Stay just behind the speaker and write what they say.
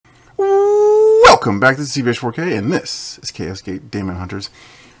Welcome back to CBH4K, and this is Chaosgate Daemonhunters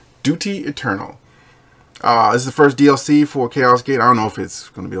Duty Eternal. This is the first DLC for Chaosgate. I don't know if it's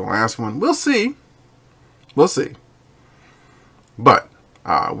going to be the last one. We'll see. We'll see. But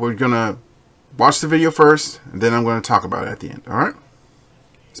we're going to watch the video first, and then I'm going to talk about it at the end. Alright?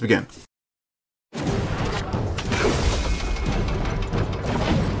 Let's begin.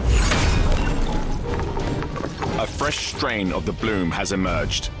 A fresh strain of the bloom has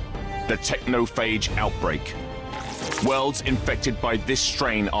emerged. The technophage outbreak. Worlds infected by this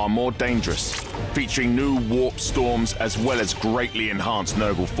strain are more dangerous, featuring new warp storms as well as greatly enhanced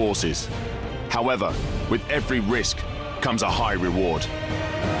Nurgle forces. However, with every risk comes a high reward.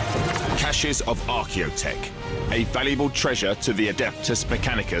 Caches of archaeotech, a valuable treasure to the Adeptus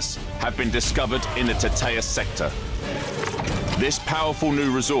Mechanicus, have been discovered in the Tateus sector. This powerful new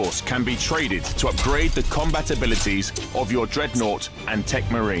resource can be traded to upgrade the combat abilities of your Dreadnought and Tech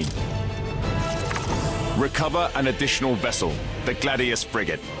Marine. Recover an additional vessel, the Gladius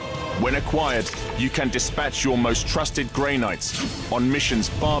Frigate. When acquired, you can dispatch your most trusted Grey Knights on missions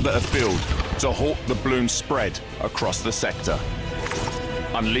farther afield to halt the bloom spread across the sector.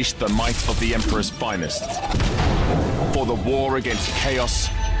 Unleash the might of the Emperor's finest. For the war against chaos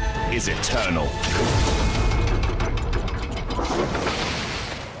is eternal.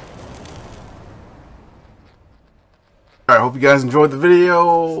 I hope you guys enjoyed the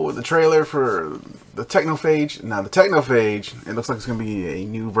video, the trailer for the Technophage. Now the Technophage, it looks like it's going to be a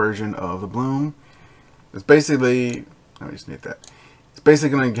new version of the Bloom. It's basically, I just need that. It's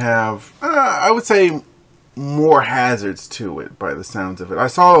basically going to have, I would say, more hazards to it by the sounds of it. I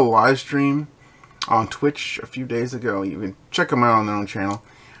saw a live stream on Twitch a few days ago. You can check them out on their own channel.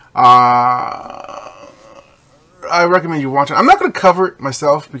 I recommend you watch it. I'm not going to cover it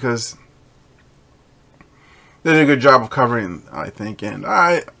myself because they did a good job of covering, I think. And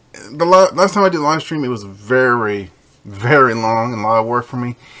the last time I did a live stream, it was very, very long and a lot of work for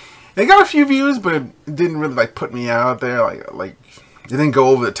me. It got a few views, but it didn't really like put me out there. Like it didn't go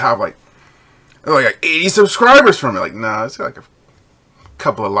over the top. Like 80 subscribers from it. Like nah, it's got like a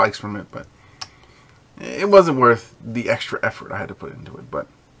couple of likes from it, but it wasn't worth the extra effort I had to put into it. But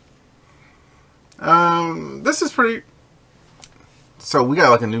this is pretty. So we got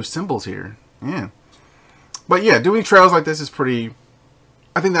like a new symbols here, yeah. But yeah, doing trails like this is pretty.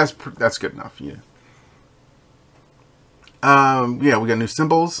 I think that's good enough. Yeah. Yeah, we got new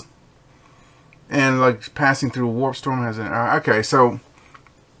symbols, and like passing through a warp storm has an. Okay, so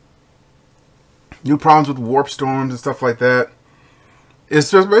new problems with warp storms and stuff like that.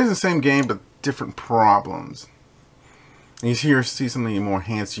 It's just basically the same game, but different problems. And you here see some of the more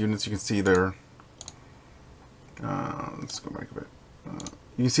enhanced units. You can see their. Let's go back a bit.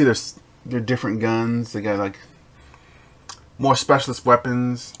 You can see their different guns. They got like more specialist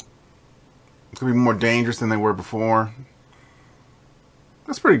weapons. It's gonna be more dangerous than they were before.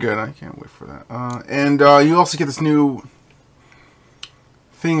 That's pretty good. I can't wait for that. And you also get this new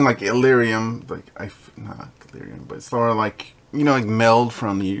thing like Illyrium, not Illyrium, but it's sort of like, you know, like meld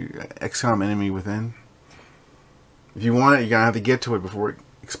from the XCOM enemy within. If you want it, you're gonna have to get to it before it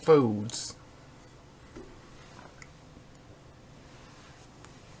explodes.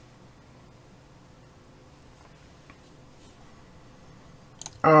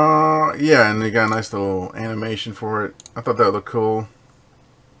 Yeah, and they got a nice little animation for it. I thought that would look cool.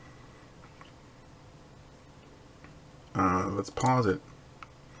 Let's pause it.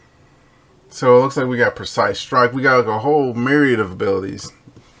 So it looks like we got Precise Strike. We got like a whole myriad of abilities.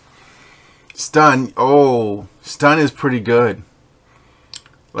 Stun. Oh, Stun is pretty good.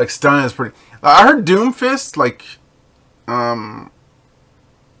 Like Stun is pretty. I heard Doomfist, like one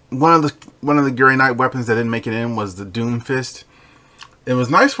of the Grey Knight weapons that didn't make it in was the Doomfist. It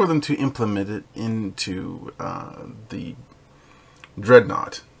was nice for them to implement it into the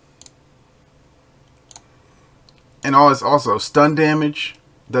Dreadnought. And also stun damage,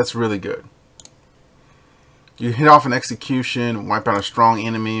 that's really good. You hit off an execution, wipe out a strong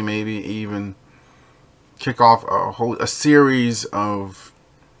enemy, maybe even kick off a series of,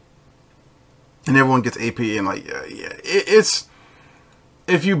 and everyone gets AP, and like it's,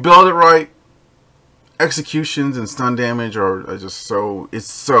 if you build it right, executions and stun damage are just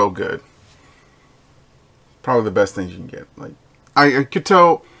it's so good. Probably the best things you can get. Like I could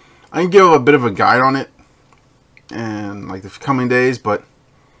tell, I can give a bit of a guide on it and like the coming days, but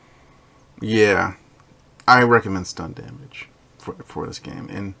yeah, I recommend stun damage for this game.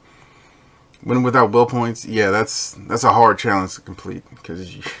 And when without will points, yeah, that's a hard challenge to complete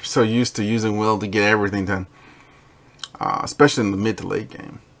because you're so used to using will to get everything done, especially in the mid to late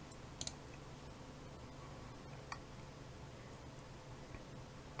game.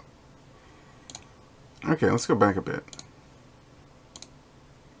 Okay, let's go back a bit.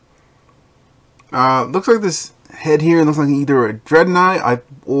 Looks like this head here looks like either a Dreadnought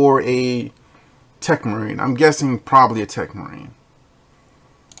or a Tech Marine. I'm guessing probably a Tech Marine.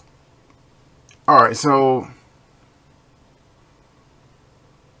 Alright, so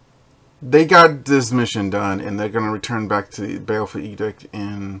they got this mission done, and they're going to return back to the Baleful Edict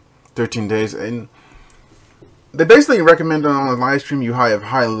in 13 days. And they basically recommend on a live stream you have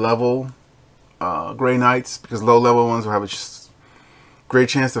high level Grey Knights, because low level ones will have a great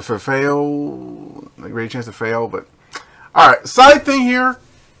chance to fail. A great chance to fail. But alright, side thing here.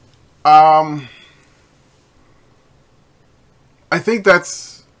 I think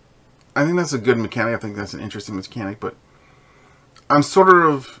that's a good mechanic. I think that's an interesting mechanic, but I'm sort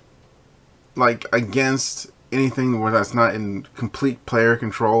of like against anything where that's not in complete player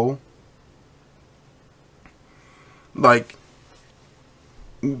control. Like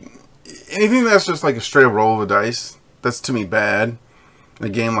anything that's just like a straight roll of the dice, that's to me bad. In a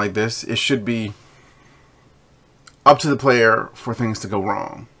game like this, it should be up to the player for things to go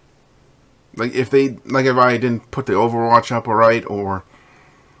wrong. Like if I didn't put the Overwatch up right, or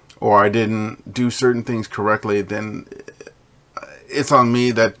I didn't do certain things correctly, then it's on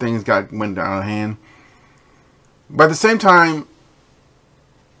me that things went down of hand. But at the same time,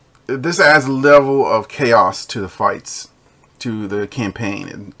 this adds a level of chaos to the fights, to the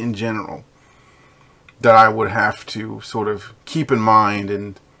campaign in general, that I would have to sort of keep in mind,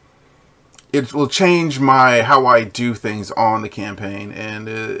 and it will change how I do things on the campaign, and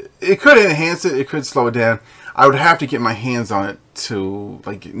it could enhance it, it could slow it down. I would have to get my hands on it to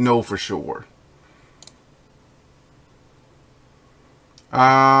like know for sure.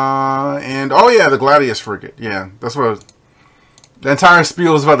 And oh yeah, the Gladius frigate. Yeah, that's what the entire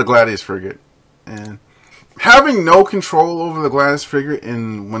spiel is about, the Gladius frigate. And having no control over the Gladius frigate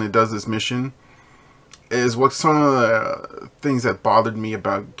when it does this mission is what some of the things that bothered me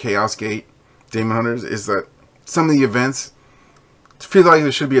about Chaosgate, Daemonhunters, is that some of the events feel like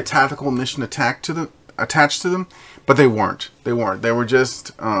there should be a tactical mission attached to them, but they weren't. They were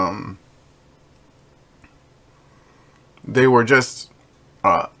just a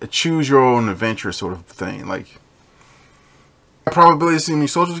choose your own adventure sort of thing. Like, probability of seeing your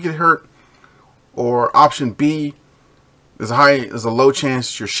soldiers get hurt, or option B, there's a low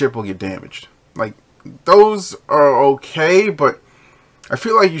chance your ship will get damaged. Like, those are okay, but I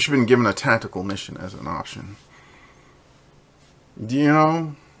feel like you should have been given a tactical mission as an option. Do you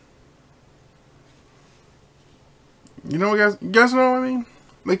know? You know, guys? You guys know what I mean?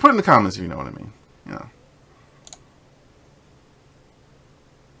 Like, put in the comments if you know what I mean. Yeah.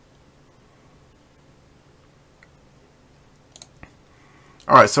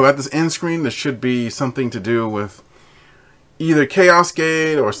 Alright, so at this end screen, there should be something to do with either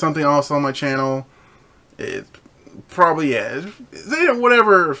Chaosgate or something else on my channel. It probably, yeah,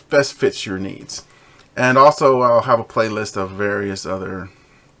 whatever best fits your needs. And also, I'll have a playlist of various other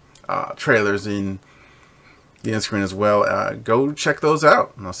trailers in the end screen as well. Go check those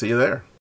out, and I'll see you there.